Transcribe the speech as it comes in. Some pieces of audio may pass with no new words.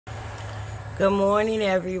Good morning,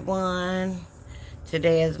 everyone.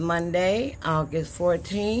 Today is Monday, August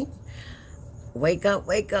 14th. Wake up,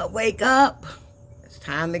 wake up, wake up. It's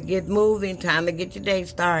time to get moving, time to get your day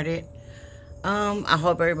started. I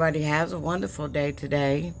hope everybody has a wonderful day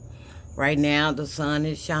today. Right now, the sun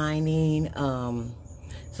is shining.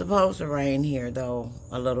 It's supposed to rain here, though,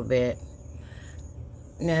 a little bit.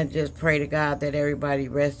 And I just pray to God that everybody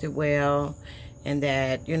rested well and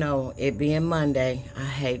that, it being Monday, I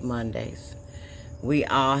hate Mondays. We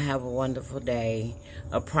all have a wonderful day,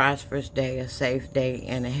 a prosperous day, a safe day,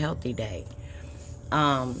 and a healthy day.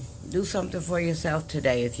 Do something for yourself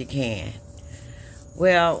today if you can.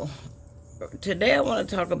 Well, today I want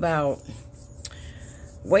to talk about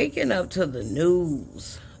waking up to the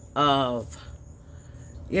news of,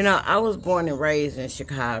 I was born and raised in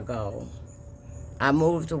Chicago. I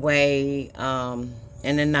moved away in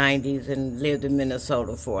the 90s and lived in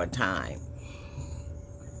Minnesota for a time.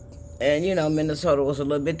 And, Minnesota was a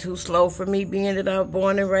little bit too slow for me being that I was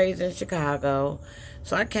born and raised in Chicago.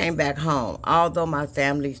 So I came back home, although my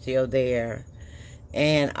family's still there.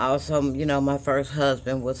 And also, my first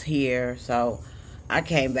husband was here, so I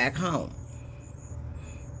came back home.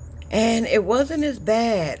 And it wasn't as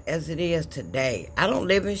bad as it is today. I don't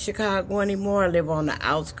live in Chicago anymore. I live on the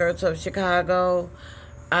outskirts of Chicago.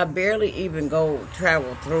 I barely even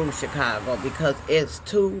travel through Chicago because it's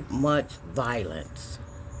too much violence.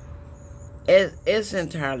 It's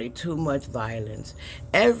entirely too much violence.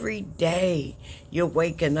 Every day you're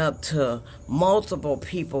waking up to multiple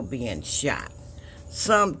people being shot,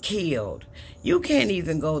 some killed. You can't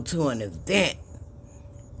even go to an event,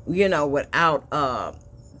 without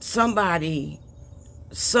some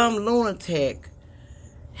lunatic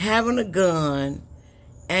having a gun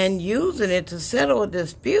and using it to settle a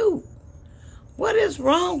dispute. What is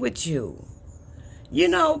wrong with you?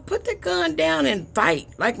 Put the gun down and fight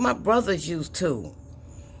like my brothers used to.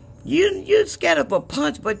 You're scared of a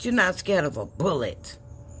punch, but you're not scared of a bullet.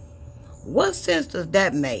 What sense does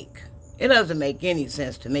that make? It doesn't make any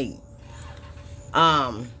sense to me.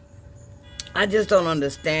 I just don't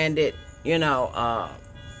understand it.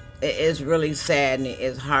 It's really sad and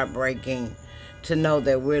it's heartbreaking to know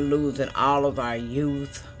that we're losing all of our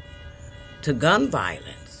youth to gun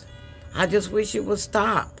violence. I just wish it would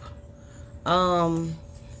stop. I'm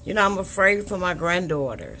afraid for my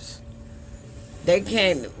granddaughters.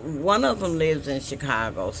 One of them lives in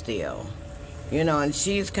Chicago still, and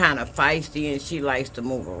she's kind of feisty and she likes to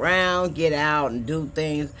move around, get out and do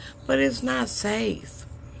things, but it's not safe.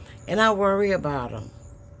 And I worry about them,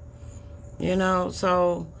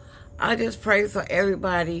 so I just pray for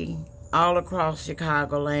everybody all across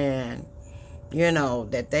Chicagoland,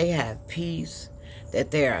 that they have peace, that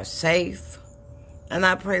they are safe. And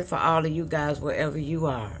I pray for all of you guys wherever you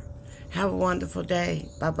are. Have a wonderful day.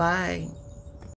 Bye-bye.